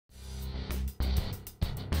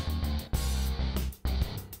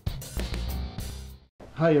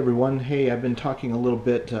Hi everyone. Hey, I've been talking a little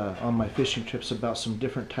bit on my fishing trips about some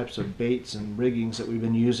different types of baits and riggings that we've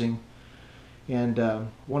been using, and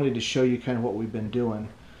wanted to show you kind of what we've been doing.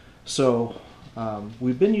 So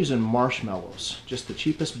we've been using marshmallows, just the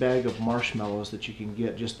cheapest bag of marshmallows that you can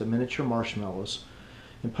get, just the miniature marshmallows,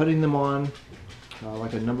 and putting them on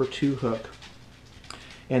like a number 2 hook,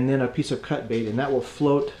 and then a piece of cut bait, and that will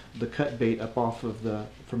float the cut bait up off of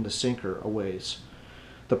from the sinker a ways.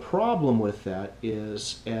 The problem with that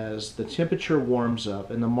is as the temperature warms up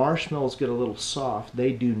and the marshmallows get a little soft,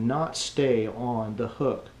 they do not stay on the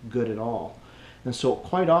hook good at all. And so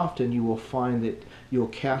quite often you will find that you'll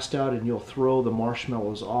cast out and you'll throw the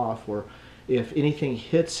marshmallows off, or if anything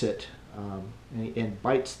hits it and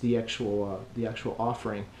bites the actual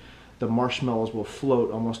offering, the marshmallows will float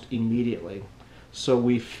almost immediately. So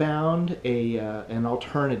we found an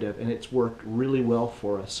alternative, and it's worked really well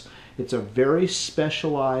for us. It's a very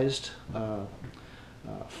specialized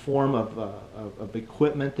form of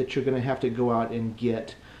equipment that you're going to have to go out and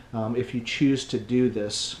get if you choose to do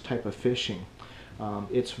this type of fishing.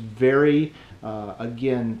 It's very,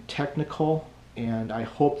 again, technical, and I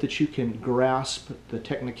hope that you can grasp the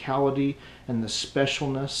technicality and the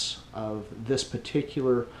specialness of this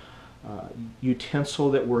particular utensil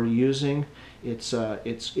that we're using.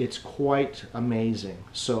 It's quite amazing.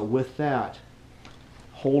 So with that,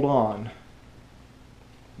 hold on.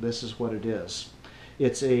 This is what it is.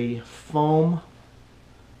 It's a foam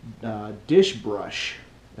dish brush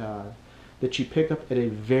that you pick up at a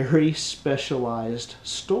very specialized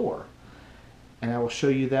store, and I will show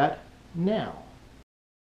you that now.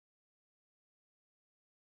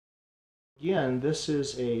 Again, this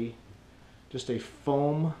is just a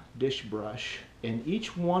foam dish brush, and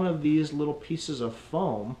each one of these little pieces of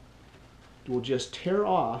foam will just tear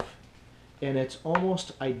off, and it's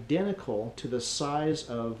almost identical to the size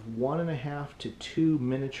of 1.5 to 2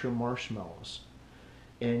 miniature marshmallows.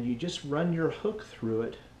 And you just run your hook through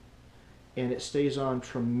it, and it stays on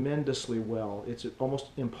tremendously well. It's almost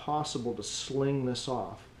impossible to sling this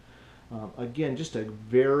off. Again, just a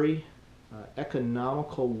very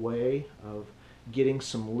economical way of getting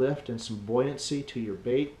some lift and some buoyancy to your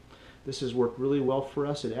bait. This has worked really well for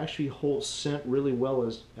us. It actually holds scent really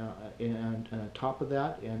well and on top of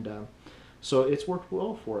that, and so it's worked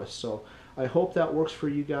well for us. So I hope that works for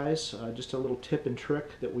you guys. Just a little tip and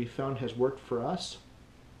trick that we found has worked for us.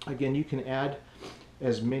 Again, you can add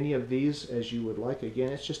as many of these as you would like.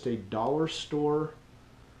 Again, it's just a dollar store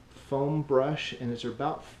foam brush, and it's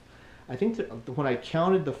about, I think that when I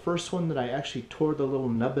counted the first one that I actually tore the little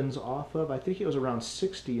nubbins off of, I think it was around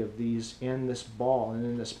 60 of these in this ball and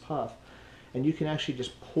in this puff. And you can actually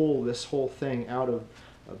just pull this whole thing out of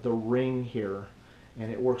the ring here,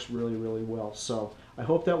 and it works really, really well. So I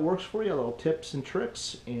hope that works for you, little tips and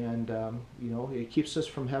tricks, and you know, it keeps us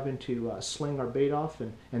from having to sling our bait off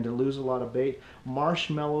and to lose a lot of bait.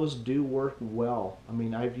 Marshmallows do work well. I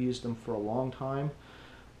mean, I've used them for a long time.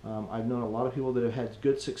 I've known a lot of people that have had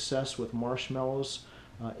good success with marshmallows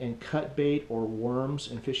and cut bait or worms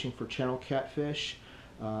and fishing for channel catfish.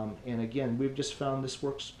 And again, we've just found this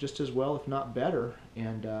works just as well, if not better,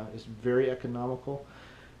 and it's very economical.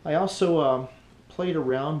 I also played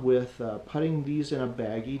around with putting these in a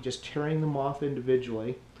baggie, just tearing them off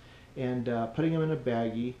individually and putting them in a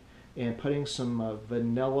baggie and putting some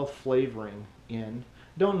vanilla flavoring in.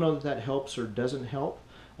 Don't know that that helps or doesn't help.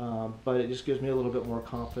 But it just gives me a little bit more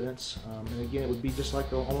confidence. And again, it would be just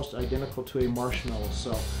like almost identical to a marshmallow.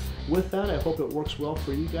 So with that, I hope it works well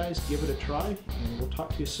for you guys. Give it a try, and we'll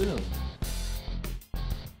talk to you soon.